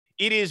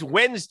It is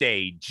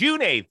Wednesday,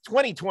 June 8th,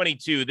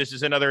 2022. This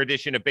is another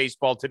edition of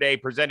Baseball Today,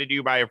 presented to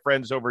you by our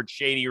friends over at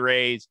Shady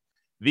Rays.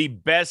 The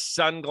best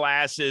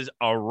sunglasses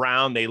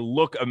around. They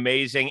look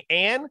amazing.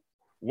 And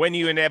when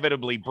you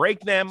inevitably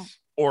break them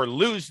or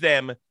lose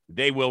them,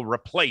 they will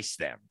replace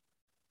them.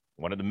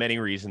 One of the many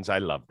reasons I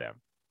love them.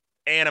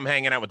 And I'm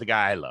hanging out with the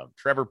guy I love,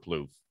 Trevor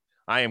Plouffe.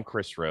 I am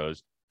Chris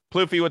Rose.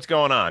 Plouffe, what's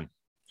going on?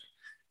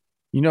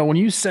 You know, when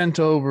you sent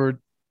over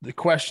the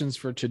questions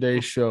for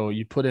today's show,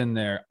 you put in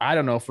there, I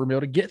don't know if we're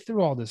able to get through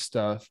all this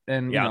stuff.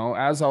 And, you know,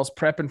 as I was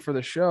prepping for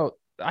the show,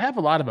 I have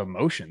a lot of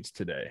emotions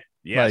today.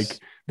 Yes. Like,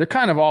 they're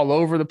kind of all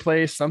over the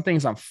place. Some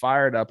things I'm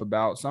fired up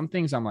about. Some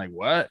things I'm like,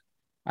 what?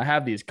 I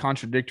have these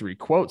contradictory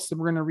quotes that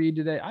we're going to read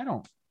today.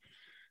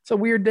 It's a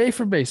weird day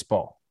for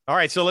baseball. All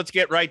right, so let's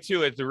get right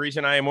to it. The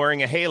reason I am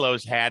wearing a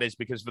Halos hat is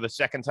because for the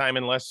second time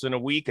in less than a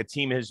week, a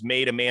team has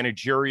made a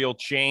managerial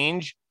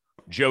change.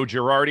 Joe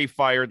Girardi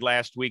fired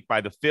last week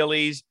by the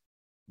Phillies.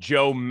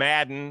 Joe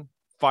Maddon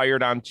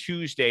fired on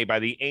Tuesday by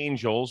the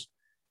Angels.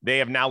 They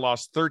have now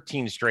lost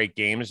 13 straight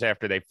games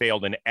after they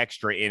failed in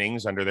extra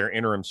innings under their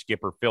interim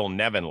skipper, Phil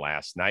Nevin,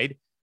 last night.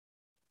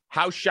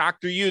 How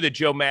shocked are you that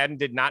Joe Maddon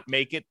did not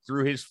make it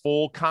through his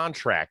full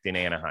contract in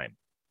Anaheim?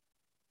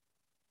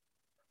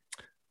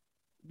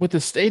 With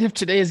the state of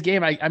today's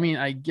game,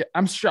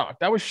 I'm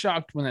shocked. I was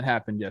shocked when it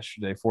happened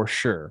yesterday, for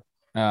sure.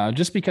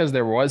 Just because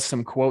there was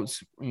some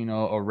quotes,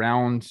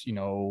 around,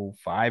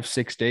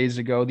 5-6 days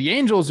ago. The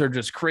Angels are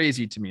just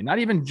crazy to me. Not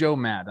even Joe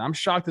Maddon. I'm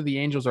shocked that the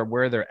Angels are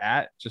where they're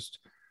at just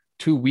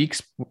 2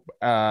 weeks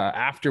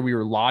after we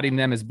were lauding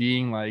them as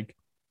being like,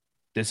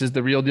 this is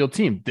the real deal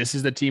team. This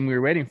is the team we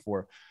were waiting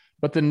for.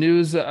 But the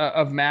news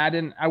of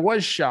Maddon, I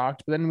was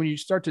shocked. But then when you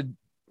start to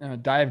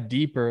dive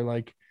deeper,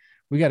 like,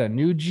 we got a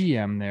new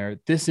GM there.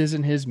 This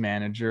isn't his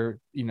manager.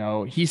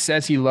 He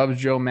says he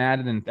loves Joe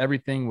Maddon and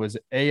everything was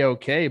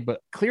A-okay, but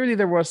clearly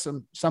there was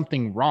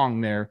something wrong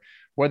there,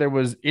 whether it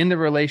was in the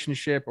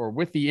relationship or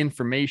with the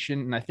information.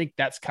 And I think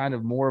that's kind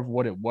of more of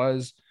what it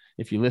was.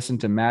 If you listen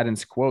to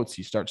Maddon's quotes,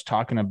 he starts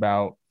talking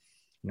about,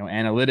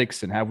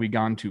 analytics and have we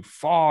gone too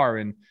far?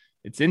 And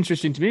it's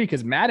interesting to me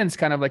because Maddon's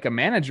kind of like a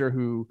manager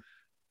who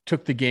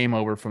took the game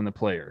over from the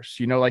players,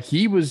 like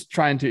he was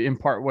trying to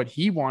impart what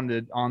he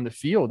wanted on the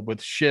field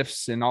with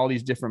shifts and all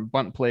these different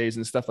bunt plays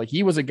and stuff. Like,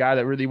 he was a guy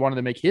that really wanted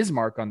to make his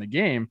mark on the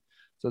game.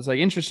 So it's like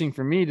interesting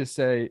for me to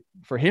say,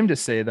 for him to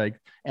say like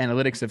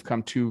analytics have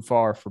come too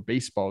far for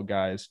baseball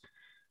guys.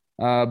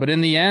 But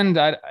in the end,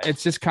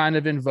 it's just kind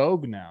of in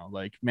vogue now.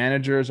 Like,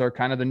 managers are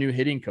kind of the new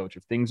hitting coach.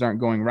 If things aren't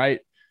going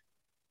right,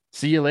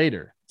 see you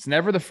later. It's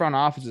never the front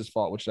office's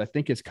fault, which I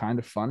think is kind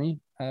of funny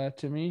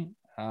to me.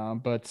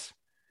 But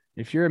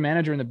if you're a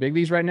manager in the big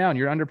leagues right now and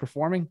you're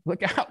underperforming,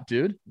 look out,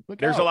 dude.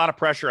 There's a lot of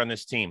pressure on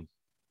this team.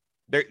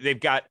 They've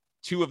got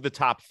two of the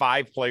top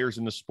 5 players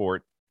in the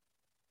sport,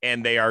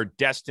 and they are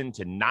destined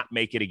to not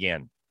make it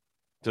again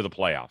to the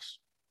playoffs.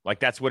 Like,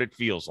 that's what it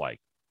feels like.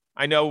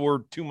 I know we're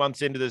 2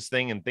 months into this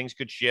thing and things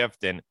could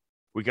shift, and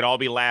we could all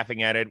be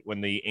laughing at it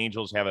when the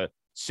Angels have a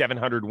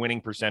 700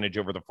 winning percentage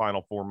over the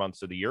final 4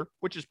 months of the year,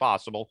 which is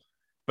possible,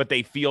 but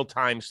they feel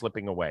time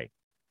slipping away.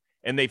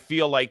 And they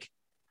feel like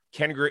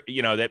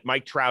that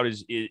Mike Trout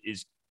is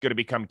going to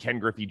become Ken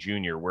Griffey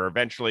Jr., where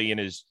eventually in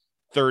his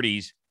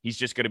 30s, he's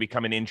just going to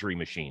become an injury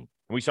machine.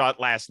 And we saw it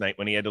last night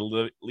when he had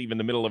to leave in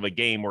the middle of a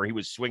game where he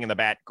was swinging the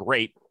bat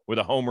great with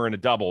a homer and a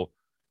double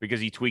because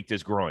he tweaked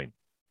his groin.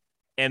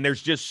 And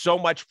there's just so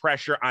much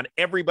pressure on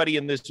everybody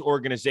in this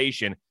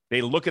organization.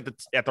 They look at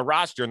the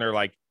roster and they're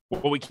like,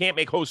 well, we can't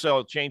make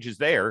wholesale changes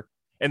there.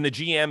 And the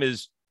GM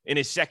is in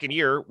his second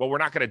year. Well, we're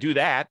not going to do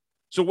that.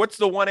 So what's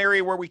the one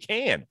area where we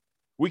can?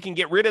 We can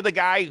get rid of the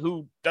guy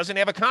who doesn't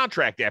have a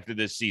contract after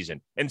this season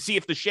and see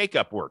if the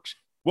shakeup works.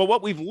 Well,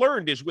 what we've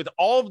learned is with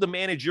all of the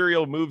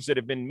managerial moves that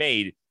have been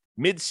made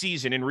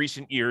mid-season in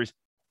recent years,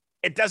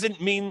 it doesn't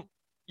mean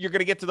you're going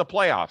to get to the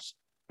playoffs.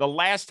 The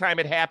last time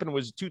it happened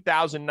was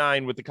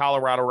 2009 with the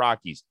Colorado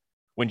Rockies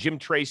when Jim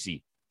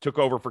Tracy took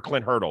over for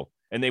Clint Hurdle,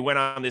 and they went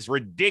on this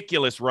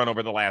ridiculous run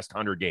over the last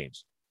 100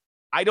 games.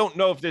 I don't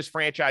know if this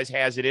franchise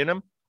has it in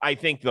them. I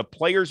think the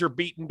players are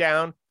beaten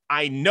down.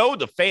 I know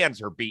the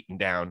fans are beaten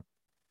down.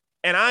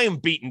 And I am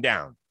beaten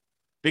down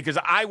because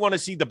I want to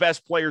see the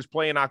best players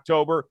play in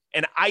October,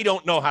 and I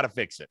don't know how to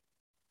fix it.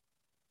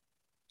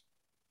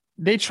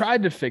 They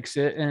tried to fix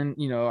it, and,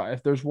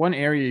 if there's one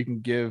area you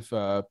can give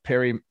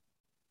Perry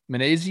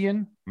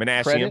Minasian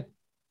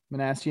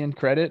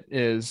credit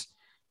is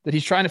that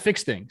he's trying to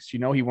fix things. He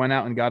went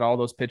out and got all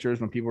those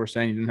pitchers when people were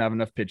saying he didn't have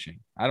enough pitching.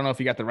 I don't know if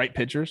he got the right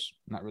pitchers.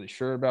 I'm not really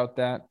sure about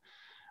that.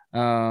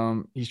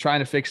 He's trying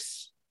to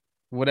fix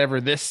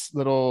whatever this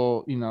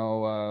little,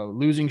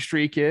 losing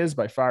streak is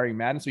by firing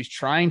Maddon. So he's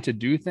trying to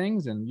do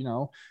things. And,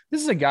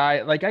 this is a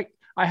guy like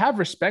I have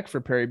respect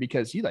for Perry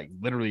because he like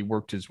literally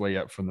worked his way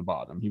up from the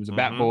bottom. He was a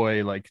bat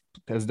boy, like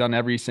has done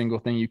every single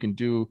thing you can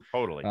do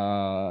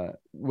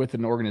with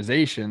an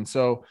organization.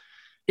 So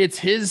it's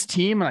his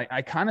team. And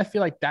I kind of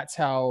feel like that's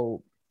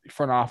how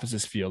front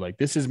offices feel. Like,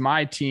 this is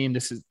my team.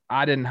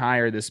 I didn't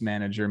hire this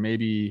manager.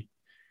 Maybe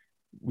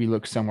we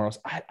look somewhere else.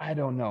 I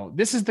don't know.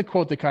 This is the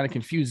quote that kind of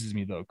confuses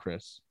me, though,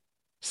 Chris.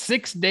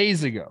 6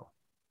 days ago,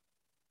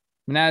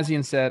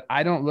 Manassian said,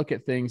 I don't look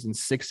at things in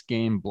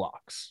 6-game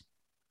blocks.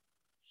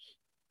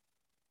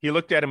 He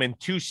looked at him in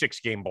 2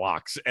 6-game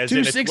blocks, as Two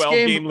in a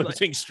 12-game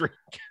losing streak.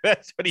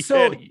 That's what he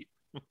said.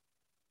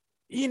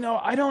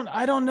 I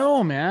don't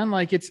know, man.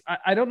 Like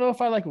I don't know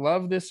if I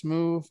love this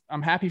move.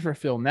 I'm happy for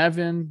Phil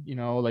Nevin.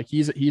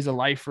 He's a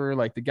lifer.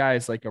 Like the guy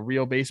is like a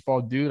real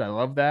baseball dude. I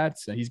love that.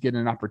 So he's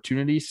getting an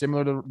opportunity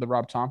similar to the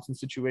Rob Thompson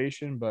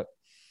situation. But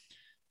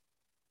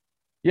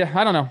yeah,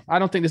 I don't know. I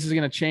don't think this is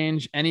going to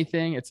change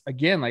anything. It's,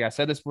 again, like I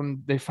said this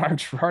when they fired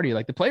Girardi,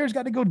 like the players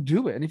got to go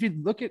do it. And if you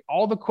look at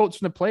all the quotes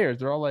from the players,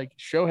 they're all like,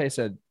 Shohei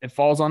said, it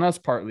falls on us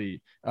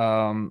partly.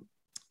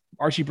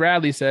 Archie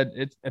Bradley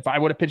said, if I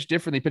would have pitched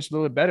differently, pitched a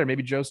little bit better,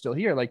 maybe Joe's still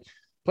here. Like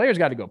players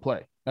got to go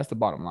play. That's the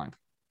bottom line.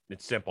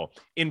 It's simple.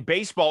 In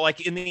baseball,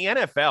 like in the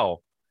NFL,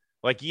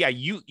 like, yeah,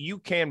 you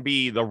can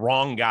be the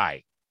wrong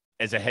guy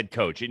as a head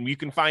coach, and you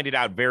can find it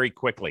out very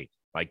quickly.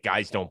 Like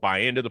guys don't buy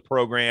into the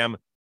program.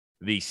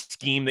 The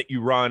scheme that you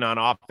run on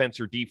offense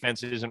or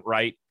defense isn't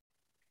right.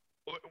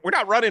 We're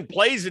not running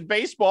plays in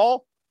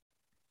baseball.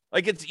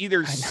 Like it's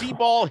either see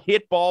ball,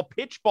 hit ball,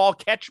 pitch ball,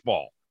 catch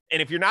ball.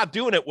 And if you're not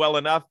doing it well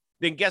enough,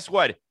 then guess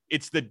what?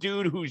 It's the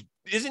dude who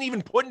isn't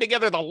even putting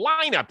together the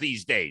lineup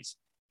these days.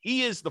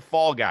 He is the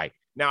fall guy.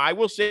 Now, I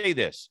will say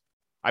this.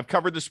 I've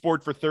covered the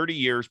sport for 30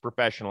 years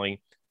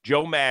professionally.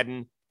 Joe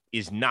Maddon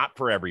is not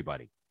for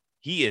everybody.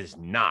 He is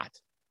not.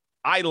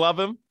 I love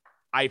him.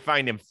 I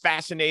find him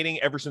fascinating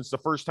ever since the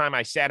first time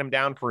I sat him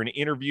down for an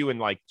interview in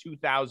like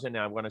 2000.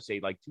 I want to say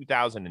like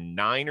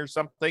 2009 or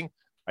something.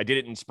 I did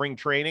it in spring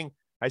training.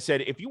 I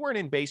said, if you weren't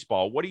in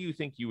baseball, what do you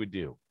think you would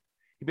do?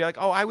 He'd be like,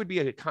 oh, I would be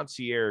a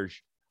concierge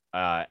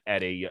at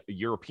a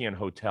European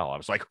hotel. I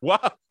was like,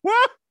 what?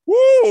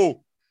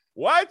 Woo!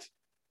 What?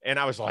 And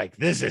I was like,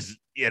 this is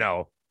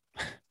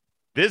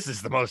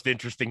the most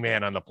interesting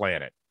man on the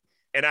planet.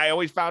 And I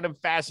always found him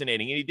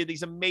fascinating. And he did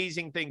these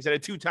amazing things at a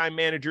 2-time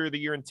manager of the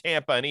year in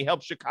Tampa. And he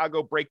helped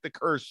Chicago break the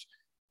curse,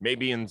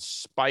 maybe in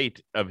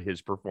spite of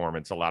his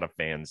performance. A lot of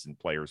fans and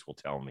players will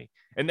tell me.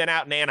 And then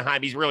out in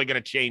Anaheim, he's really going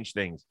to change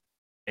things.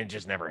 And it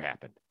just never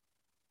happened.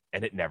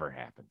 And it never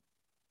happened.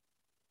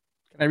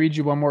 Can I read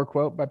you one more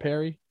quote by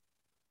Perry?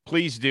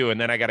 Please do.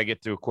 And then I got to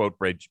get to a quote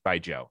by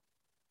Joe.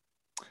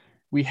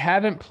 We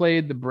haven't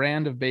played the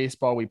brand of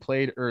baseball we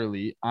played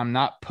early. I'm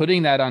not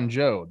putting that on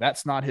Joe.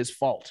 That's not his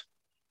fault.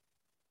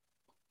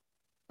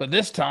 But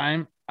this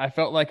time, I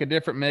felt like a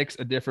different mix,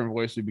 a different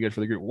voice would be good for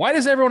the group. Why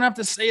does everyone have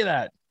to say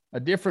that? A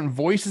different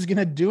voice is going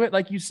to do it,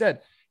 like you said.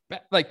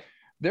 Like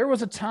there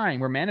was a time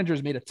where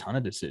managers made a ton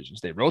of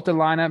decisions. They wrote the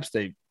lineups.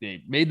 They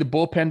made the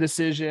bullpen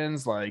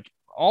decisions. Like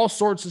all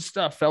sorts of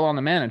stuff fell on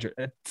the manager.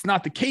 It's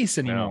not the case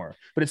anymore. No.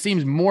 But it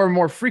seems more and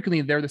more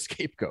frequently they're the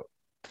scapegoat.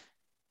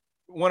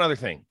 One other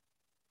thing.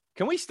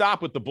 Can we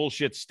stop with the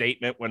bullshit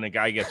statement when a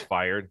guy gets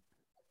fired?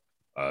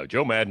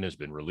 Joe Maddon has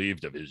been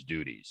relieved of his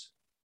duties.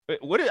 I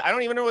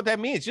don't even know what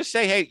that means. Just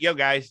say, hey, yo,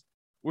 guys,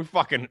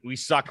 we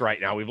suck right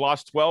now. We've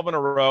lost 12 in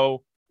a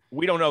row.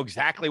 We don't know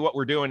exactly what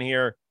we're doing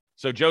here.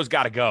 So Joe's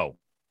got to go.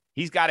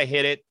 He's got to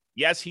hit it.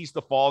 Yes, he's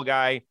the fall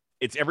guy.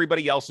 It's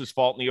everybody else's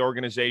fault in the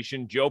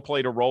organization. Joe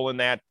played a role in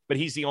that, but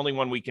he's the only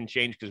one we can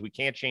change because we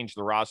can't change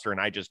the roster. And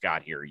I just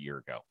got here a year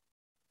ago.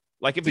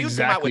 Like if you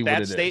came out with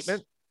that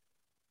statement,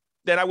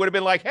 then I would have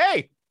been like,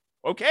 hey,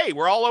 okay,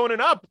 we're all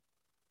owning up.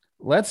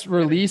 Let's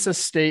release a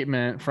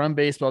statement from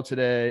Baseball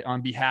Today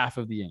on behalf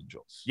of the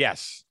Angels.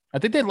 Yes. I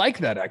think they like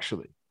that,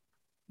 actually.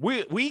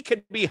 We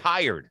could be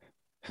hired.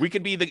 We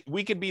could be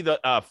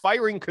the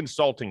firing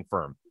consulting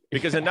firm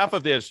because enough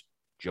of this.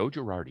 Joe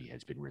Girardi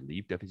has been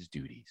relieved of his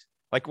duties.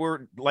 Like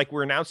we're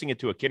announcing it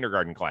to a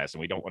kindergarten class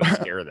and we don't want to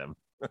scare them.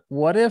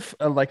 What if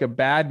a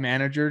bad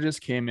manager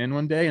just came in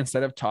one day,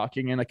 instead of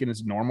talking in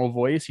his normal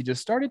voice, he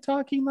just started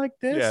talking like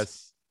this?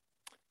 Yes.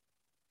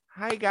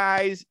 Hi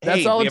guys.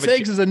 That's all it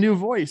takes is a new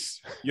voice.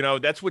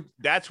 That's what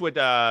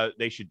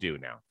they should do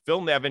now.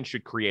 Phil Nevin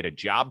should create a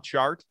job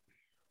chart.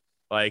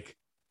 Like,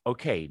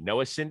 okay,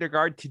 Noah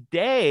Syndergaard,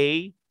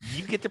 today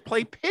you get to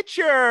play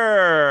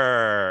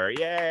pitcher.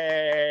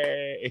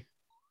 Yay.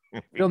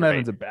 Phil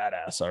Nevin's a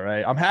badass. All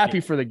right. I'm happy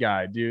for the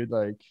guy, dude.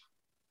 Like,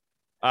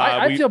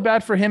 I feel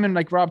bad for him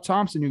and Rob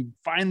Thompson who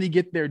finally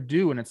get their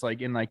due, and it's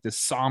in this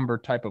somber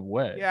type of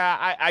way.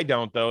 Yeah, I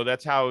don't though.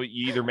 That's how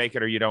you either make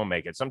it or you don't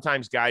make it.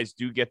 Sometimes guys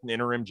do get an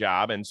interim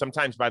job, and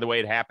sometimes, by the way,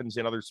 it happens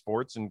in other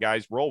sports, and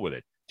guys roll with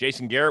it.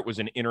 Jason Garrett was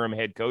an interim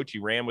head coach. He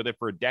ran with it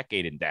for a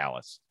decade in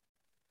Dallas.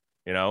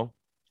 Yeah,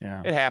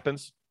 it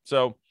happens.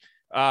 So,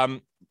 by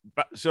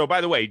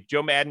the way,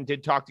 Joe Maddon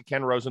did talk to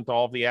Ken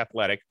Rosenthal of The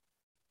Athletic,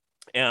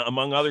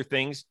 among other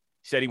things.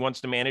 He said he wants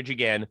to manage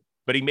again,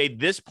 but he made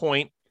this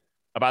point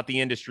about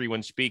the industry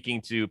when speaking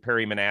to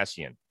Perry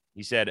Manassian.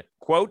 He said,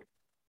 quote,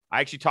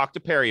 I actually talked to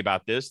Perry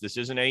about this. This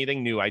isn't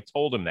anything new. I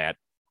told him that.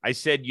 I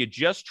said, you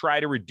just try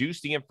to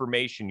reduce the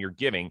information you're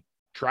giving.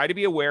 Try to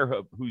be aware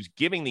of who's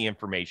giving the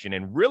information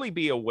and really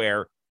be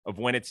aware of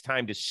when it's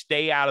time to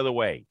stay out of the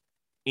way.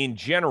 In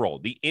general,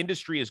 the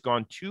industry has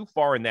gone too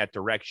far in that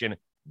direction.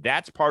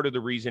 That's part of the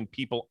reason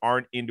people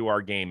aren't into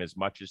our game as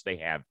much as they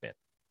have been.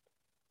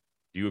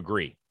 Do you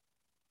agree?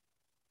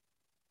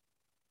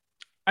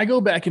 I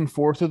go back and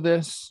forth with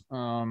this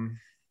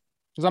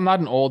because I'm not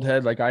an old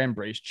head. Like, I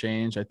embrace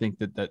change. I think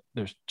that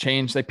there's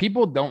change. Like,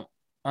 people don't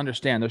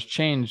understand there's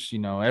change,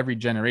 every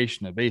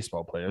generation of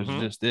baseball players. It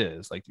just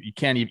is. Like, you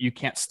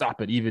can't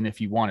stop it even if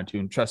you wanted to.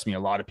 And trust me, a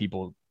lot of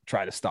people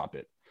try to stop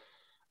it.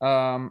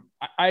 I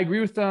agree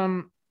with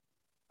them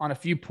on a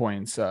few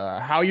points.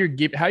 How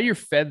you're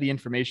fed the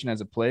information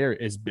as a player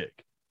is big.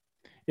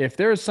 If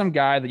there is some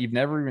guy that you've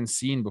never even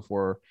seen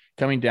before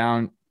coming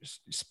down,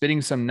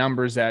 spitting some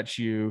numbers at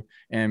you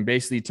and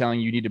basically telling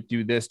you need to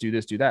do this,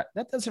 do that,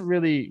 that doesn't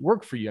really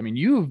work for you. I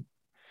mean,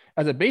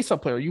 as a baseball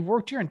player, you've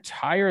worked your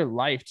entire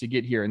life to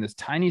get here in this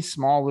tiny,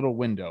 small little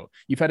window.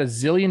 You've had a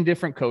zillion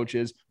different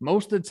coaches.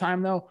 Most of the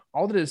time, though,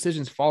 all the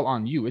decisions fall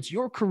on you. It's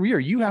your career.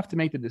 You have to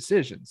make the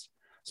decisions.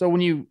 So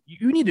when you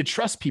need to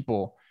trust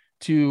people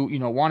to,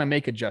 want to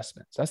make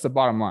adjustments. That's the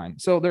bottom line.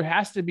 So there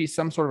has to be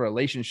some sort of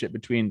relationship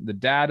between the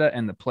data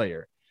and the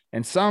player.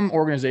 And some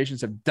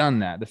organizations have done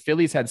that. The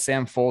Phillies had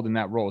Sam Fuld in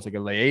that role. It's like a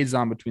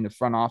liaison between the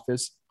front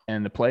office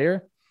and the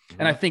player. Mm-hmm.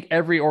 And I think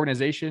every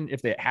organization,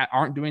 if they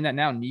aren't doing that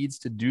now, needs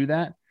to do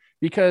that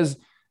because,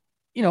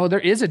 there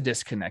is a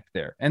disconnect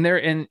there. And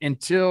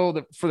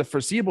for the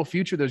foreseeable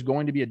future, there's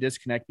going to be a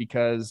disconnect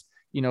because,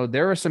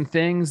 there are some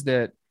things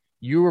that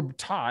you were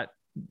taught.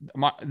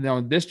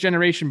 This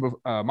generation,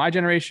 my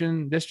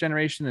generation, this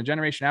generation, the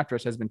generation after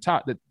us has been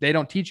taught that they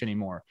don't teach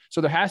anymore.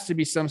 So there has to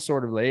be some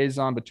sort of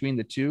liaison between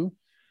the two.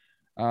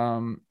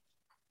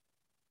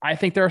 I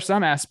think there are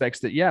some aspects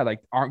that,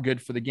 aren't good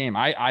for the game.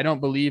 I don't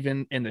believe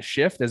in the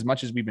shift as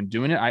much as we've been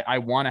doing it. I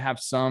want to have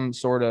some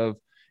sort of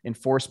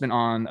enforcement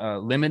on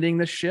limiting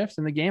the shift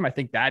in the game. I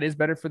think that is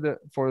better for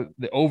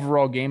the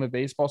overall game of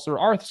baseball. So there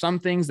are some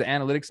things the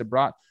analytics have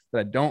brought that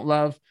I don't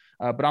love,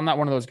 but I'm not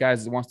one of those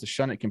guys that wants to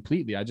shun it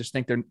completely. I just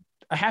think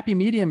a happy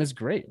medium is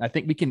great. I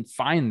think we can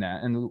find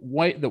that. And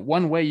the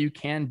one way you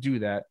can do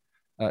that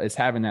is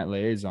having that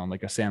liaison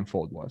like a Sam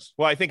Fuld was.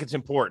 Well, I think it's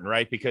important,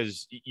 right?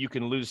 Because you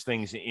can lose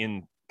things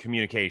in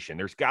communication.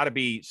 There's got to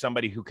be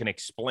somebody who can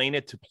explain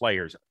it to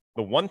players.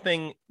 The one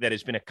thing that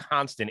has been a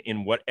constant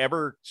in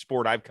whatever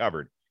sport I've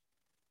covered,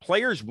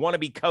 players want to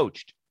be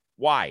coached.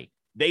 Why?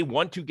 They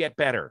want to get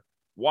better.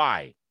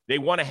 Why? They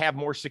want to have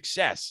more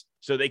success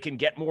so they can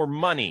get more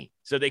money,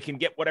 so they can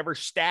get whatever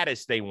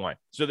status they want,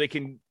 so they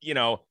can,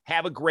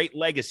 have a great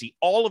legacy,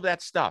 all of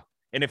that stuff.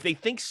 And if they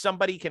think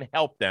somebody can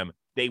help them,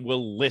 they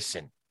will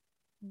listen,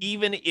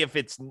 even if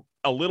it's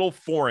a little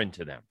foreign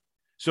to them.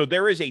 So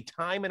there is a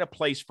time and a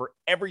place for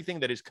everything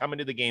that has come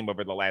into the game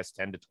over the last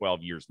 10 to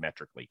 12 years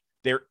metrically.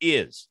 There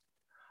is.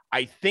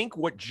 I think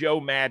what Joe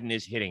Maddon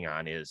is hitting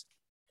on is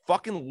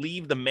fucking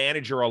leave the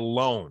manager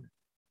alone.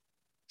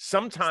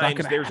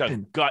 Sometimes there's a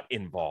gut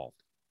involved.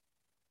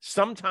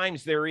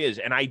 Sometimes there is.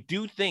 And I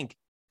do think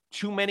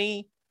too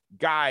many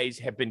guys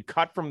have been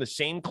cut from the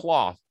same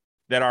cloth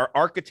that are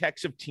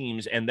architects of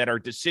teams and that are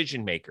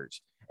decision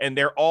makers. And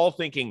they're all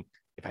thinking,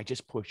 if I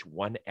just push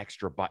one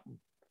extra button,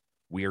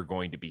 we are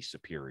going to be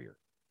superior.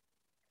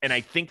 And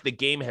I think the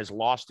game has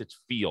lost its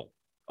feel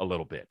a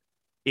little bit.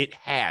 It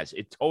has.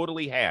 It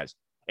totally has.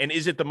 And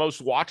is it the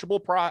most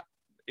watchable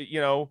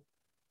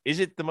is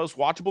it the most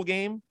watchable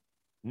game?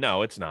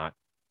 No, it's not.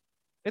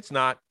 It's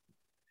not.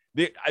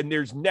 And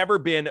there's never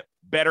been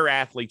better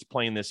athletes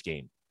playing this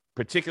game,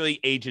 particularly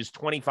ages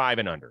 25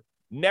 and under.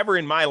 Never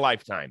in my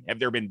lifetime have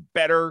there been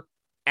better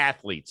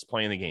athletes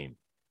playing the game.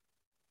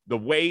 The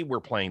way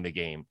we're playing the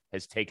game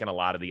has taken a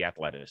lot of the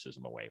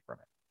athleticism away from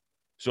it.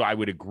 So I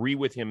would agree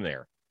with him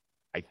there.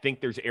 I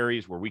think there's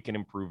areas where we can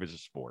improve as a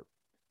sport.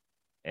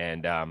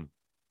 And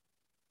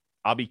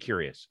I'll be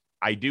curious.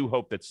 I do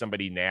hope that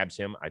somebody nabs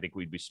him. I think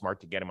we'd be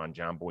smart to get him on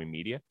John Boy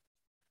Media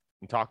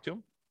and talk to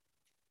him.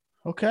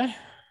 Okay.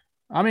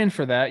 I'm in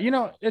for that.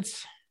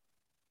 It's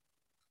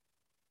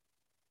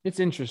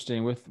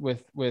interesting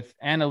with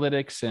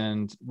analytics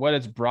and what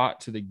it's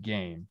brought to the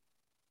game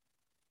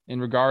in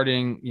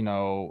regarding,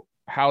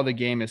 how the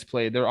game is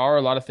played. There are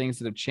a lot of things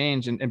that have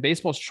changed and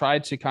baseball's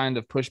tried to kind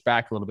of push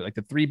back a little bit. Like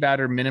the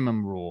 3-batter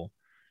minimum rule,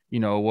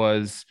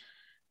 was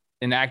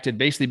enacted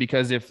basically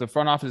because if the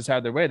front offices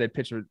had their way, they'd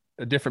pitch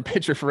a different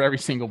pitcher for every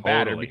single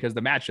batter because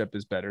the matchup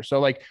is better. So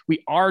like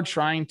we are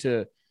trying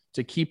to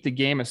keep the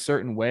game a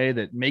certain way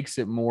that makes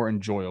it more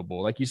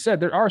enjoyable. Like you said,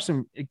 there are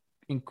some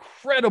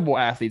incredible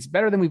athletes,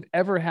 better than we've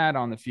ever had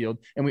on the field.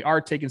 And we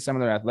are taking some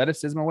of their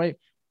athleticism away.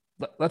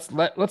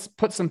 Let's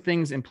put some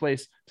things in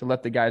place to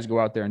let the guys go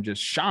out there and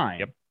just shine.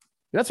 Yep.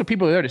 That's what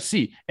people are there to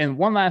see. And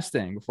one last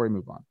thing before we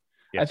move on.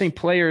 Yes. I think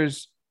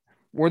players,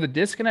 where the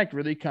disconnect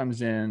really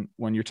comes in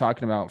when you're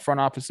talking about front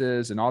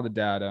offices and all the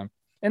data,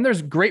 and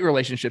there's great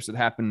relationships that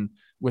happen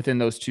within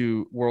those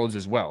two worlds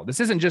as well. This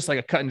isn't just like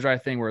a cut and dry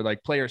thing where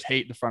like players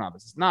hate the front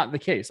office. It's not the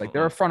case. Like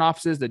there are front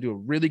offices that do a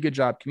really good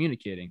job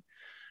communicating.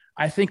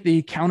 I think the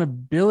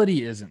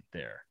accountability isn't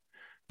there.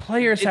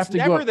 Players have to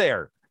go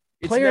there.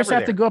 Players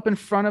have to go up in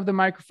front of the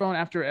microphone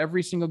after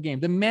every single game.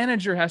 The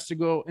manager has to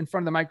go in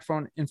front of the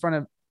microphone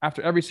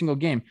after every single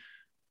game.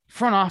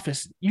 front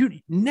office,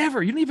 you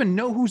don't even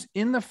know who's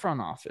in the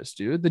front office,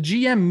 dude. The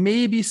GM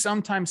maybe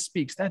sometimes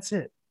speaks. That's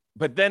it.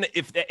 But then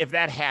if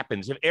that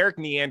happens, if Erik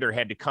Neander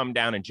had to come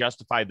down and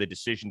justify the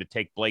decision to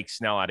take Blake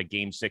Snell out of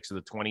Game 6 of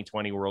the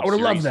 2020 World Series. I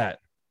would have loved that.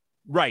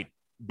 Right.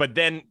 But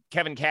then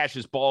Kevin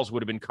Cash's balls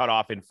would have been cut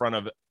off in front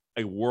of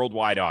a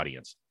worldwide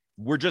audience.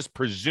 We're just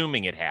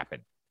presuming it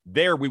happened.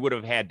 There we would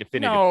have had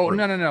definitive proof.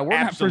 No.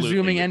 We're not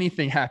presuming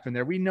anything happened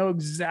there. We know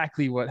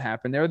exactly what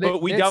happened there.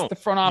 But we don't. The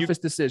front office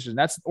decision.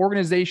 That's the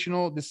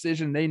organizational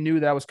decision. They knew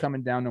that was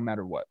coming down no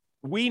matter what.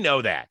 We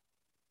know that.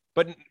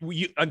 But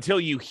until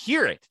you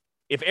hear it,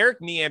 if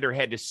Erik Neander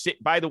had to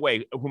sit, by the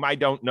way, whom I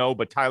don't know,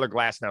 but Tyler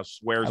Glasnow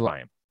swears by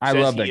him. I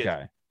love that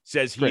guy.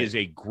 Says he is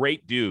a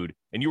great dude.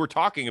 And you were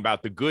talking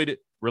about the good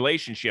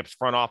relationships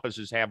front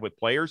offices have with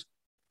players.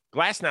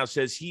 Glasnow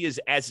says he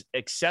is as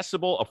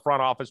accessible a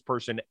front office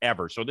person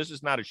ever. So this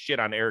is not a shit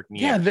on Erik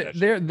Neander.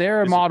 Yeah,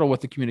 they're a model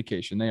with the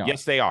communication. They are.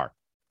 Yes, they are.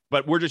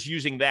 But we're just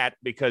using that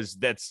because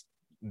that's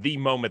the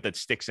moment that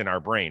sticks in our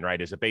brain, right?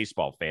 As a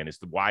baseball fan, is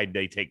why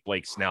they take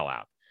Blake Snell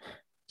out.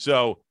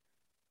 So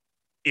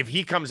if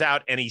he comes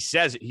out and he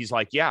says it, he's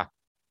like, yeah,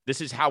 this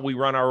is how we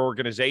run our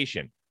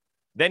organization.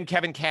 Then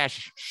Kevin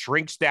Cash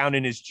shrinks down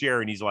in his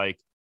chair and he's like,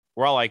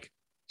 we're all like,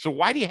 so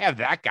why do you have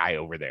that guy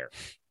over there?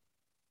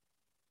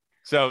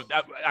 So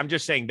I'm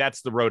just saying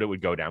that's the road it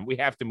would go down. We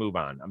have to move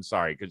on. I'm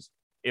sorry, because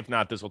if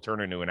not, this will turn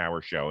into an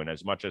hour show. And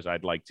as much as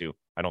I'd like to,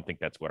 I don't think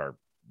that's what our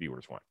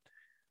viewers want.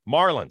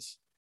 Marlins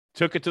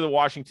took it to the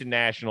Washington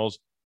Nationals.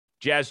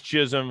 Jazz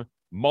Chisholm,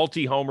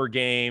 multi-homer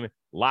game, a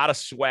lot of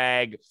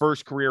swag,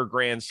 first career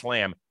grand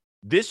slam.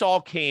 This all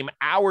came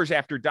hours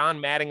after Don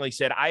Mattingly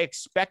said, I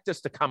expect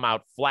us to come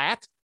out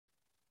flat.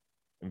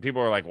 And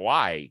people are like,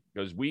 why?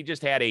 Because we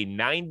just had a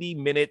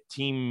 90-minute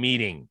team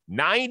meeting.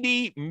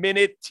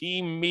 90-minute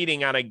team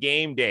meeting on a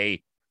game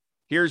day.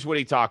 Here's what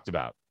he talked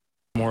about.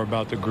 More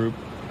about the group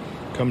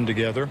coming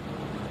together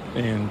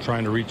and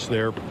trying to reach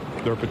their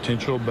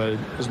potential. But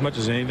as much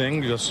as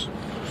anything, just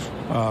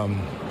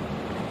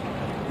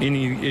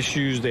any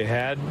issues they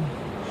had,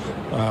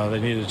 they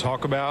needed to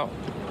talk about.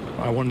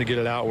 I wanted to get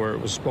it out where it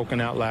was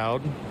spoken out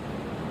loud,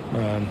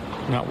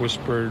 not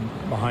whispered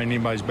behind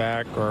anybody's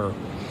back, or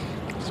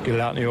let's get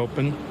it out in the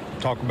open,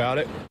 talk about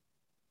it.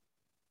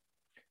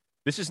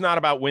 This is not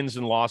about wins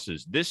and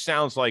losses. This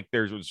sounds like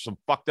there's some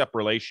fucked up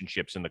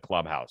relationships in the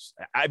clubhouse.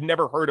 I've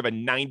never heard of a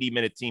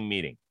 90-minute team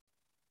meeting.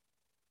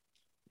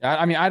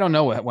 I mean, I don't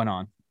know what went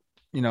on.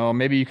 You know,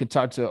 maybe you could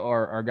talk to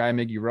our guy,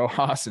 Miggy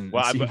Rojas. And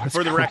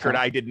for the record,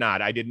 I did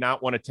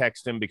not want to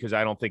text him because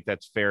I don't think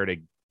that's fair to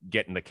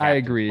get in the captain's I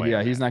agree.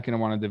 Yeah, he's not going to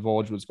want to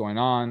divulge what's going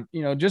on.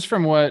 You know, just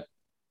from what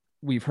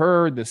we've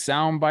heard, the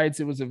sound bites,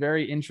 it was a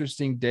very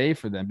interesting day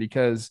for them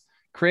because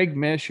Craig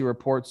Mish, who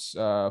reports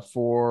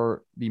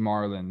for the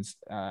Marlins,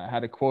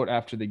 had a quote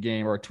after the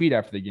game, or a tweet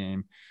after the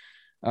game.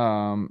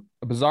 A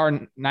bizarre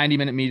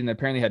 90-minute meeting that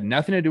apparently had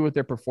nothing to do with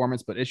their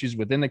performance, but issues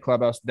within the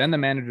clubhouse. Then the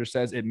manager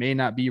says it may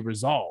not be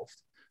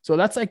resolved. So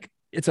that's like,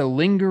 it's a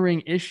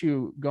lingering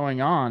issue going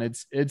on.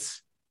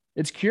 It's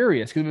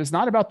curious because if it's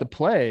not about the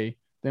play,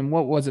 then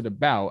what was it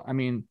about? I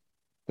mean,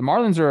 the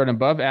Marlins are an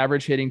above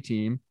average hitting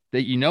team.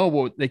 That you know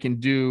what they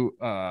can do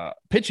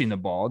pitching the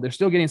ball. They're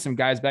still getting some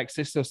guys back.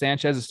 Sixto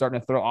Sanchez is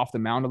starting to throw off the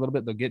mound a little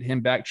bit. They'll get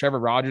him back. Trevor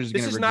Rogers is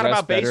going to regress better. This is not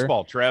about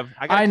baseball, Trev.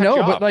 I know,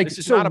 but like, this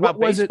is not about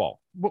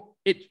baseball.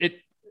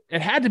 It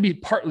had to be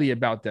partly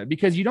about that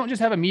because you don't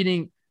just have a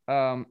meeting.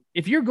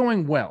 If you're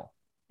going well,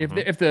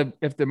 if the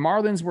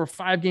Marlins were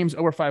 5 games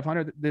over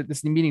 500,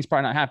 this meeting is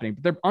probably not happening.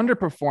 But they're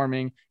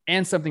underperforming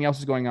and something else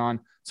is going on.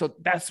 So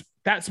that's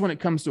when it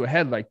comes to a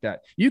head like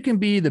that. You can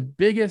be the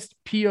biggest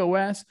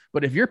POS,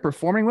 but if you're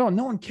performing well,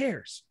 no one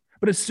cares.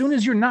 But as soon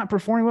as you're not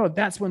performing well,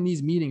 that's when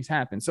these meetings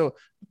happen. So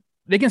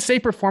they can say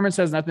performance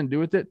has nothing to do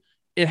with it.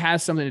 It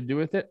has something to do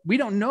with it. We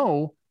don't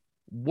know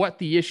what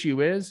the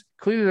issue is.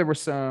 Clearly there were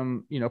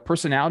some,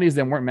 personalities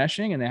that weren't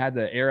meshing and they had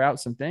to air out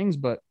some things.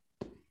 But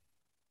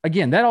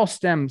again,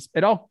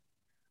 it all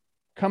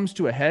comes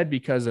to a head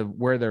because of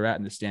where they're at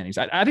in the standings.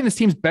 I think this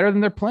team's better than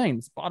they're playing.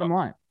 It's bottom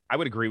line. I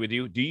would agree with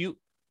you.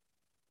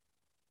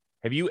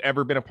 Have you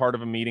ever been a part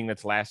of a meeting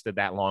that's lasted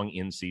that long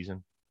in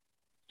season?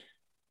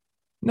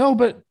 No,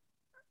 but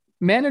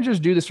managers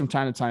do this from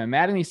time to time. And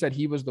Mattingly said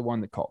he was the one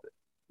that called it.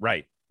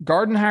 Right.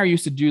 Gardenhire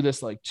used to do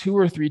this like 2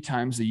 or 3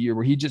 times a year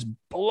where he just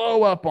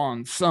blow up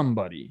on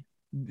somebody.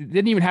 It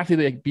didn't even have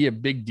to be a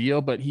big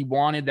deal, but he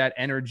wanted that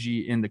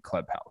energy in the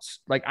clubhouse.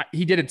 Like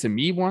he did it to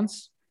me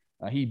once.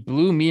 He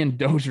blew me and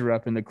Dozier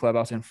up in the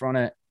clubhouse in front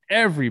of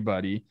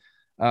everybody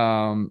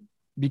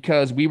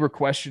because we were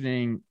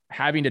questioning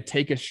having to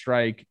take a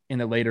strike in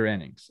the later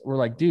innings. We're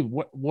like, dude,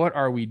 what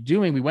are we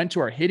doing? We went to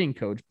our hitting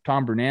coach,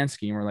 Tom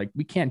Brunansky, and we're like,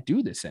 we can't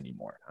do this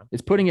anymore.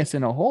 It's putting us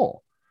in a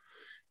hole.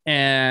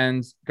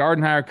 And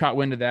Gardenhire caught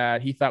wind of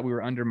that. He thought we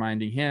were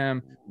undermining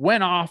him,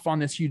 went off on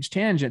this huge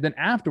tangent. Then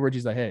afterwards,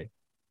 he's like, hey,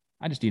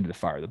 I just needed to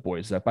fire the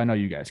boys up. I know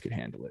you guys could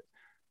handle it.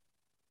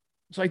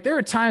 It's like there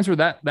are times where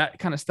that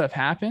kind of stuff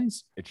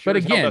happens. It sure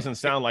doesn't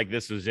sound like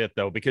this is it,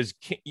 though, because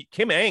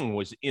Kim Ng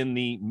was in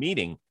the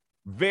meeting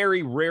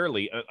Very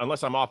rarely,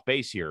 unless I'm off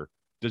base here,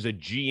 does a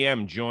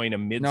GM join a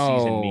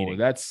midseason meeting.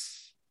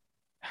 That's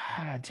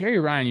Terry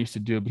Ryan used to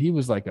do it, but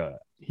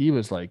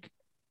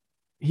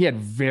he had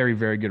very,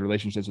 very good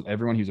relationships with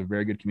everyone. He was a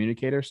very good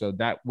communicator. So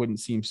that wouldn't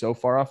seem so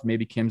far off.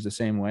 Maybe Kim's the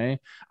same way.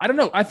 I don't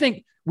know. I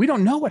think we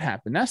don't know what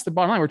happened. That's the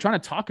bottom line. We're trying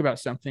to talk about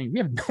something. We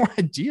have no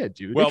idea,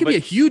 dude. Well, it could be a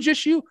huge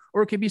issue,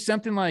 or it could be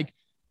something like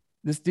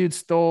this dude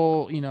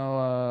stole,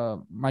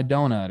 my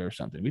donut or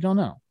something. We don't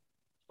know.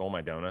 Stole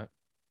my donut?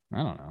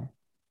 I don't know.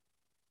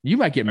 You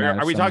might get mad.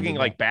 Are we talking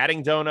like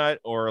batting donut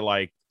or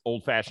like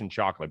old-fashioned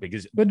chocolate?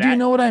 But do you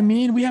know what I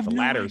mean? We have the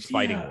latter's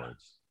fighting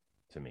words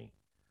to me.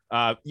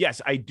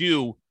 Yes, I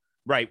do.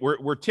 Right.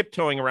 We're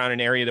tiptoeing around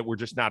an area that we're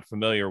just not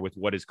familiar with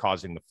what is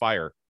causing the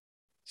fire.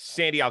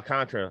 Sandy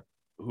Alcantara,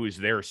 who is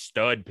their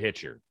stud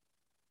pitcher,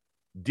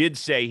 did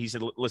say, he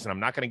said, listen, I'm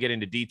not going to get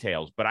into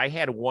details, but I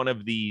had one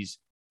of these.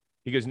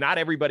 He goes, not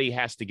everybody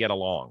has to get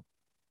along.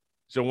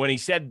 So when he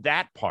said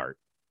that part,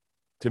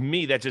 to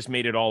me, that just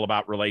made it all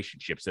about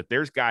relationships, that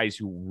there's guys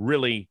who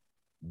really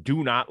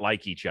do not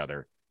like each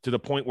other to the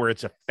point where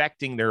it's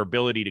affecting their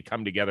ability to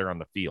come together on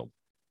the field.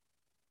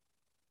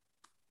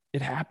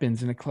 It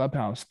happens in a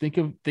clubhouse. Think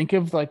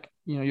of like,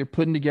 you're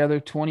putting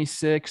together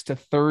 26 to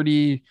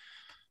 30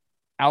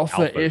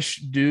 alpha-ish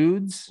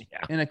dudes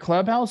in a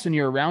clubhouse, and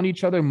you're around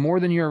each other more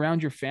than you're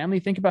around your family.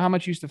 Think about how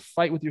much you used to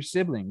fight with your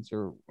siblings,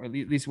 or at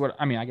least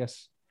I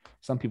guess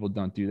some people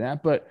don't do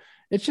that, but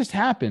it just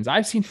happens.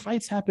 I've seen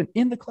fights happen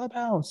in the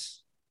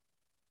clubhouse.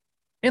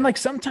 And like,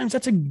 sometimes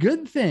that's a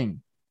good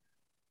thing.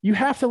 You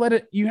have to let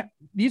it,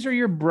 these are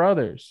your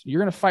brothers. You're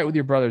going to fight with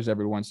your brothers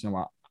every once in a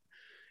while.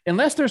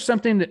 Unless there's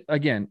something that,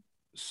 again,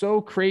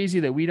 so crazy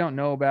that we don't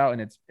know about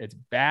and it's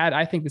bad.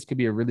 I think this could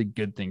be a really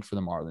good thing for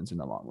the Marlins in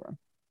the long run.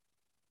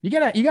 You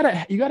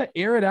gotta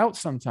air it out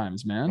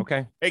sometimes, man.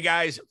 Okay. Hey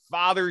guys,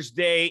 Father's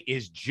Day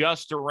is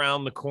just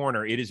around the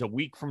corner. It is a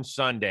week from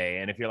Sunday.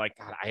 And if you're like,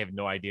 God, I have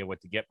no idea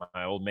what to get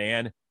my old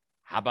man,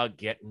 how about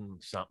getting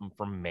something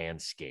from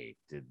Manscaped?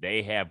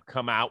 They have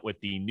come out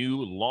with the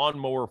new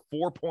Lawnmower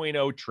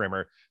 4.0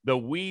 trimmer, the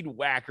Weed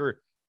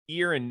Whacker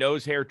ear and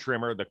nose hair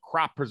trimmer, the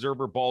Crop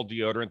Preserver ball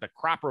deodorant, the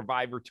Crop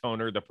Reviver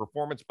toner, the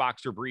Performance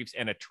Boxer briefs,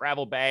 and a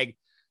travel bag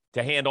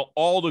to handle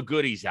all the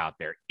goodies out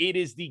there. It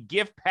is the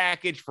gift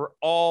package for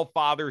all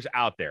fathers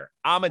out there.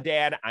 I'm a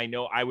dad. I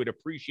know I would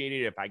appreciate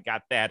it if I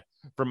got that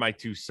from my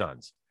two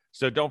sons.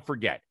 So don't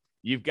forget,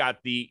 you've got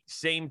the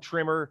same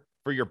trimmer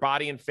for your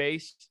body and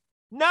face.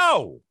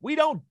 No, we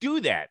don't do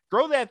that.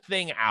 Throw that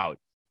thing out.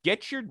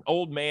 Get your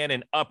old man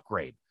an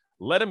upgrade.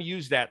 Let him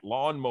use that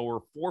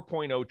Lawnmower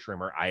 4.0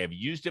 trimmer. I have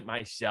used it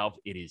myself.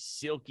 It is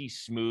silky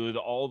smooth.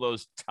 All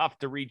those tough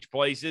to reach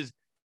places.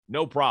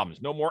 No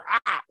problems. No more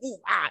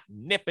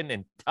nipping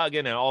and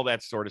tugging and all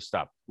that sort of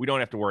stuff. We don't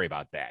have to worry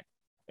about that.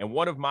 And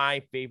one of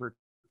my favorite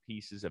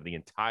pieces of the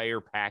entire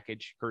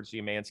package, courtesy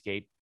of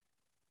Manscaped,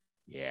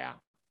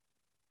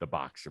 the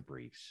boxer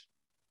briefs.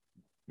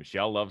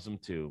 Michelle loves them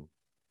too.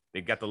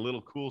 They've got the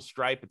little cool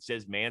stripe that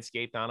says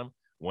Manscaped on them.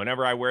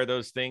 Whenever I wear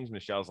those things,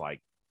 Michelle's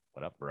like,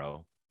 what up,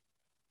 bro?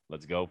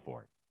 Let's go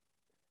for it.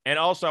 And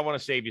also, I want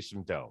to save you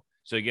some dough.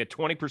 So you get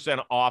 20%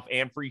 off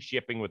and free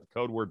shipping with the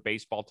code word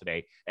baseball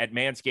today at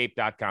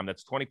manscaped.com.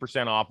 That's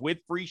 20% off with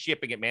free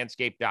shipping at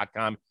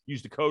manscaped.com.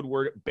 Use the code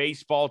word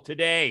baseball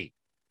today.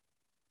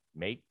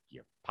 Make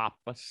your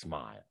papa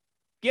smile.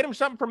 Get him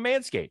something from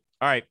Manscaped.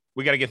 All right,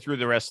 we got to get through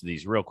the rest of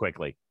these real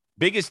quickly.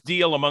 Biggest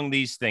deal among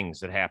these things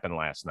that happened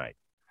last night.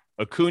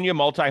 Acuna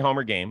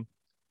multi-homer game.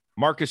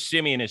 Marcus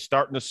Semien is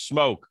starting to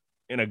smoke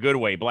in a good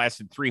way.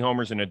 Blasted 3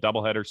 homers in a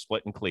doubleheader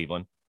split in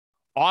Cleveland.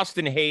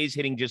 Austin Hayes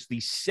hitting just the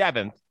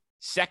 7th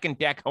second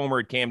deck homer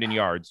at Camden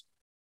Yards,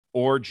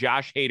 or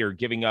Josh Hader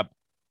giving up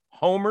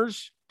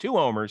 2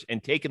 homers,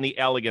 and taking the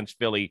L against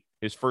Philly,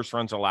 his first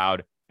runs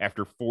allowed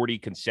after 40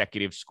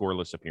 consecutive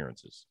scoreless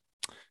appearances.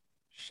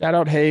 Shout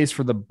out Hayes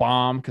for the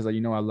bomb, because I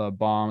love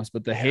bombs,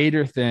 but the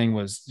Hader thing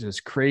was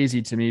just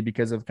crazy to me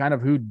because of kind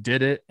of who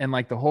did it and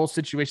like the whole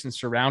situation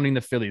surrounding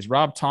the Phillies.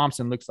 Rob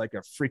Thompson looks like a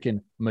freaking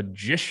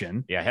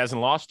magician. Yeah,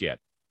 hasn't lost yet.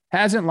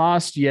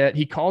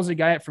 He calls a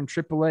guy up from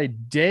AAA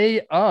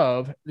day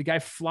of. The guy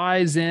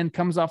flies in,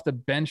 comes off the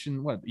bench,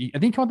 and I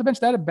think he came off the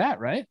bench that at bat,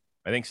 right?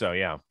 I think so,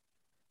 yeah.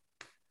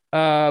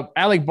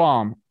 Alec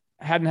Baum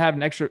hadn't had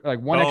an extra,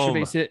 one extra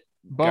base hit.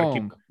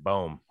 Boom.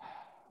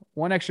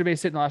 One extra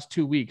base hit in the last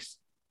 2 weeks.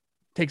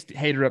 Takes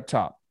Hader up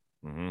top.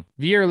 Mm-hmm.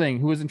 Vierling,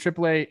 who was in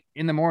AAA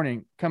in the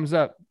morning, comes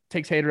up,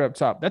 takes Hader up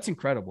top. That's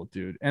incredible,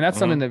 dude. And that's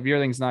something that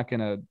Vierling's not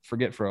going to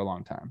forget for a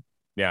long time.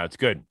 Yeah, it's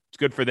good. It's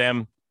good for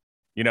them.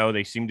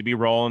 They seem to be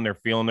rolling. They're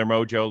feeling their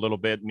mojo a little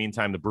bit.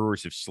 Meantime, the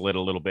Brewers have slid a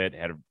little bit,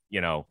 had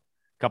a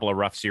couple of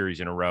rough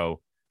series in a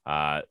row.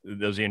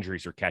 Those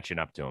injuries are catching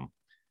up to them.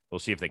 We'll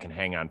see if they can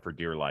hang on for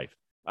dear life.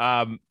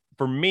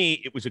 For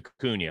me, it was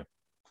Acuna.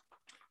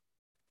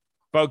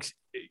 Folks,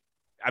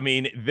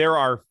 there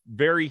are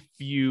very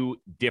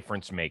few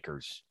difference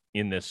makers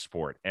in this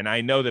sport. And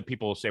I know that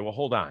people will say, well,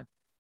 hold on.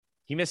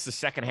 He missed the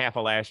second half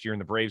of last year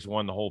and the Braves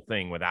won the whole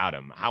thing without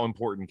him. How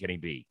important can he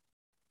be?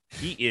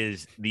 He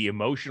is the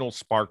emotional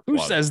spark plug.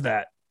 Who says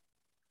that?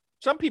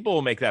 Some people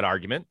will make that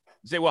argument.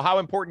 Say, well, how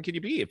important can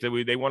you be if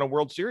they won a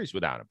World Series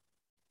without him?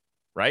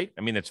 Right?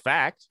 I mean, it's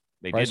fact.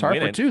 They Bryce did win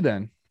Harper it. too.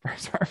 Then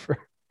Bryce Harper.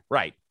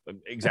 Right.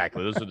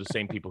 Exactly. Those are the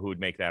same people who would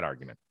make that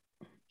argument.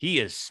 He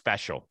is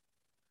special.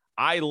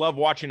 I love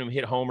watching him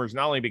hit homers,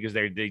 not only because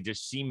they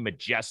just seem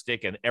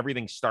majestic and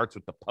everything starts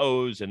with the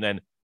pose and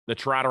then the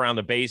trot around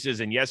the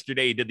bases. And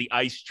yesterday he did the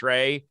ice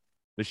tray,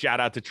 the shout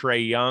out to Trey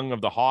Young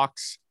of the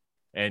Hawks.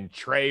 And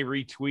Trey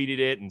retweeted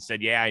it and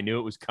said, yeah, I knew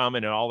it was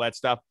coming and all that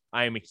stuff.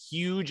 I am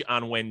huge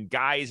on when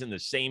guys in the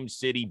same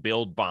city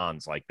build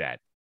bonds like that,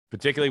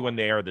 particularly when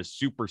they are the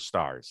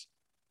superstars.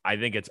 I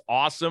think it's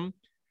awesome.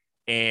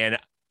 And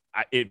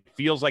it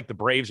feels like the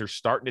Braves are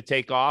starting to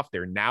take off.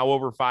 They're now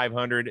over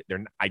 500.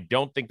 I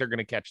don't think they're going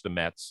to catch the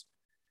Mets,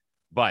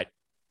 but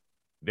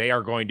they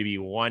are going to be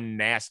one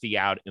nasty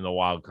out in the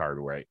wild card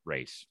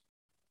race.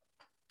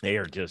 They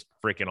are just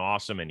freaking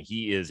awesome. And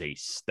he is a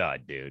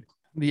stud, dude.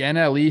 The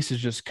NL East is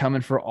just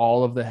coming for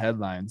all of the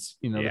headlines.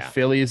 The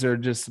Phillies are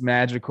just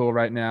magical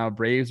right now.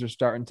 Braves are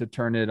starting to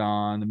turn it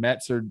on. The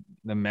Mets are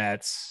the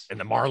Mets. And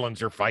the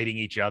Marlins are fighting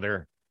each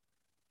other.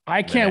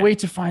 I can't wait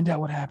to find out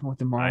what happened with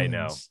the Marlins. I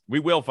know.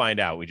 We will find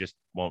out. We just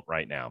won't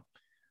right now.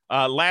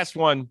 Last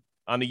one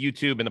on the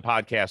YouTube and the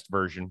podcast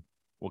version.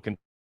 We'll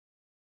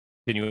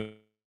continue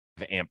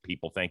to amp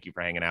people. Thank you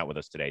for hanging out with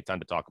us today.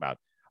 Ton to talk about.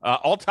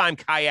 All-time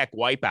kayak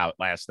wipeout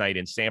last night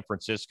in San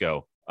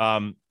Francisco.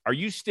 Are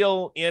you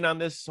still in on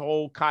this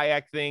whole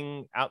kayak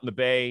thing out in the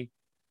bay,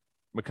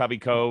 McCovey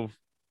Cove,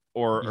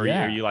 or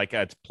are you like,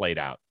 it's played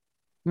out?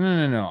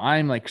 No.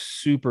 I'm like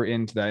super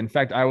into that. In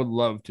fact, I would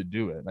love to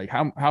do it. Like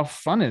how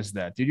fun is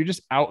that, dude? You're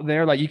just out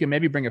there. Like you can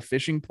maybe bring a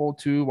fishing pole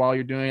too while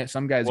you're doing it.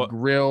 Some guys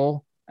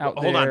grill out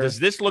there. Hold on. Does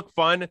this look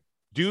fun?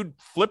 Dude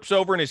flips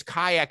over in his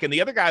kayak and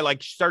the other guy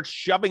like starts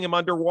shoving him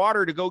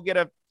underwater to go get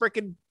a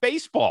freaking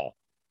baseball.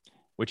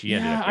 Which he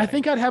ended up getting. I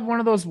think I'd have one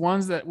of those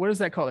ones that, what is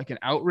that called? Like an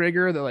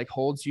outrigger that like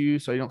holds you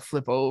so you don't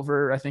flip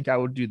over. I think I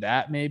would do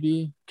that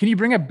maybe. Can you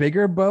bring a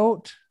bigger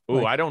boat?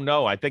 Oh, I don't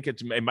know. I think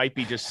it might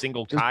be just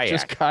single kayak.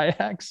 Just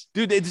kayaks?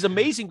 Dude, it's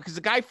amazing because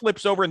the guy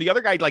flips over and the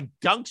other guy like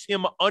dunks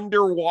him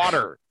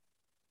underwater.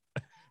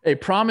 Hey,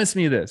 promise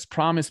me this.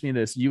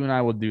 You and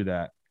I will do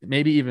that.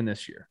 Maybe even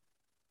this year.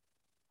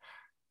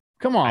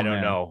 Come on, I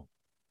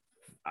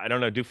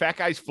don't know. Do fat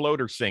guys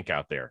float or sink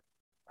out there?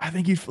 I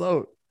think you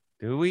float.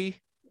 Do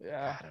we?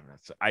 Yeah.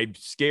 I'm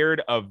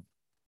scared of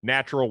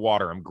natural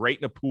water. I'm great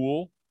in a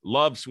pool.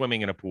 Love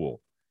swimming in a pool.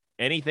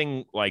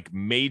 Anything like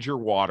major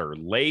water,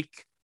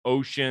 lake,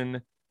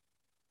 ocean,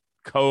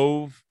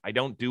 cove, I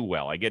don't do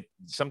well. I get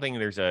something,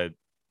 there's a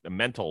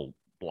mental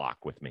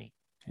block with me.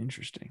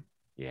 Interesting.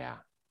 Yeah.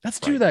 Let's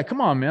do that.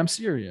 Come on, man. I'm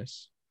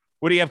serious.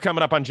 What do you have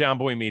coming up on John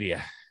Boy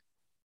Media?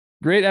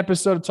 Great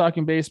episode of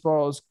Talking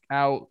Baseball is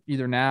out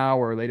either now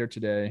or later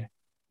today.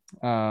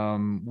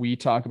 We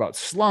talk about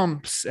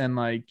slumps and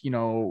Mike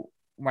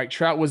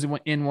Trout was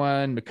in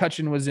one,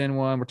 McCutchen was in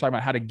one. We're talking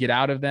about how to get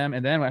out of them.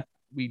 And then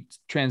we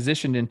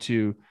transitioned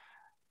into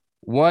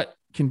what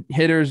can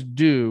hitters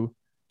do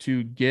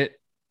to get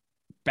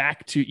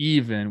back to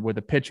even with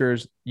the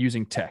pitchers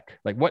using tech.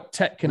 Like what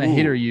tech can a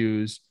hitter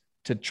use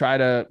to try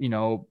to,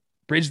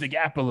 bridge the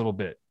gap a little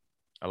bit.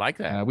 I like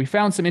that. We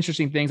found some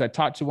interesting things. I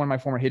talked to one of my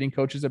former hitting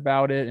coaches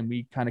about it, and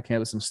we kind of came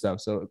up with some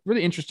stuff. So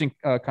really interesting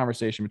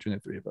conversation between the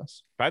three of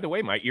us. By the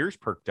way, my ears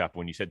perked up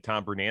when you said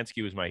Tom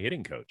Brunansky was my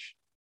hitting coach.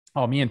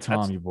 Oh, me and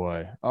Tommy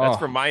boy. Oh.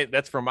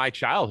 That's from my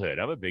childhood.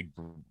 I'm a big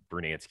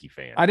Brunansky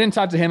fan. I didn't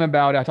talk to him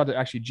about it. I talked to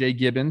actually Jay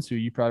Gibbons, who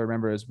you probably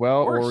remember as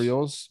well.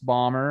 Orioles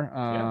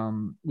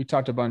bomber. We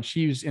talked a bunch.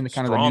 He was in the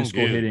kind of the new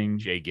school hitting.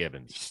 Jay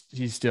Gibbons.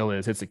 He still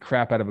is. Hits the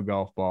crap out of a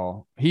golf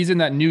ball. He's in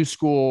that new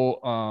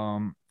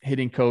school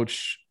hitting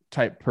coach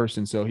type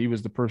person. So he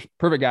was the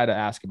perfect guy to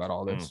ask about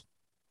all this.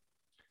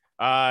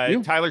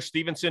 Tyler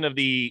Stevenson of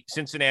the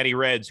Cincinnati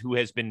Reds, who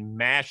has been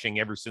mashing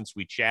ever since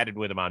we chatted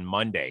with him on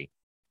Monday,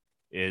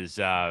 is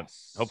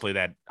hopefully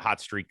that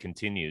hot streak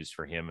continues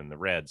for him and the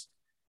Reds.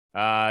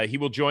 He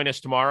will join us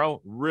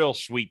tomorrow. Real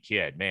sweet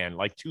kid, man.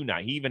 Like too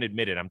nice. He even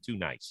admitted I'm too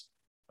nice.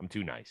 I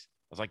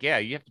was like, yeah,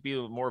 you have to be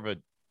more of a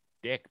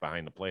dick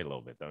behind the plate a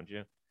little bit, don't you?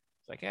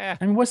 It's like, yeah.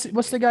 I mean, what's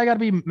the guy got to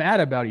be mad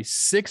about? He's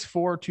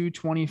 6'4",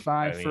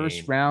 225,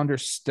 first rounder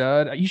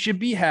stud. You should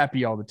be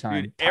happy all the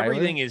time. Dude,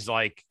 everything is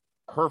like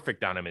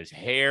perfect on him. His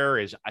hair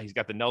is, he's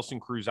got the Nelson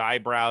Cruz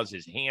eyebrows.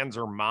 His hands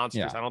are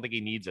monsters. Yeah. I don't think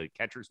he needs a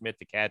catcher's mitt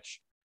to catch.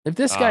 If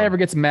this guy ever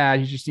gets mad,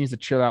 he just needs to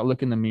chill out,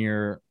 look in the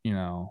mirror,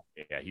 Yeah,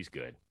 he's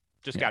good.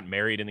 Just got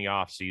married in the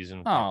off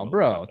season. Oh,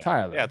 bro,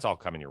 Tyler. Yeah, it's all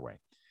coming your way.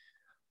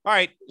 All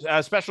right.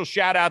 Special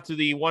shout out to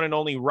the one and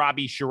only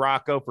Robbie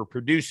Scirocco for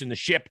producing the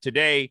ship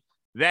today.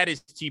 That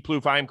is T.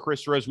 Plouffe. I'm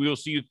Chris Rose. We will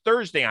see you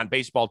Thursday on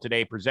Baseball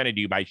Today, presented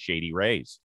to you by Shady Rays.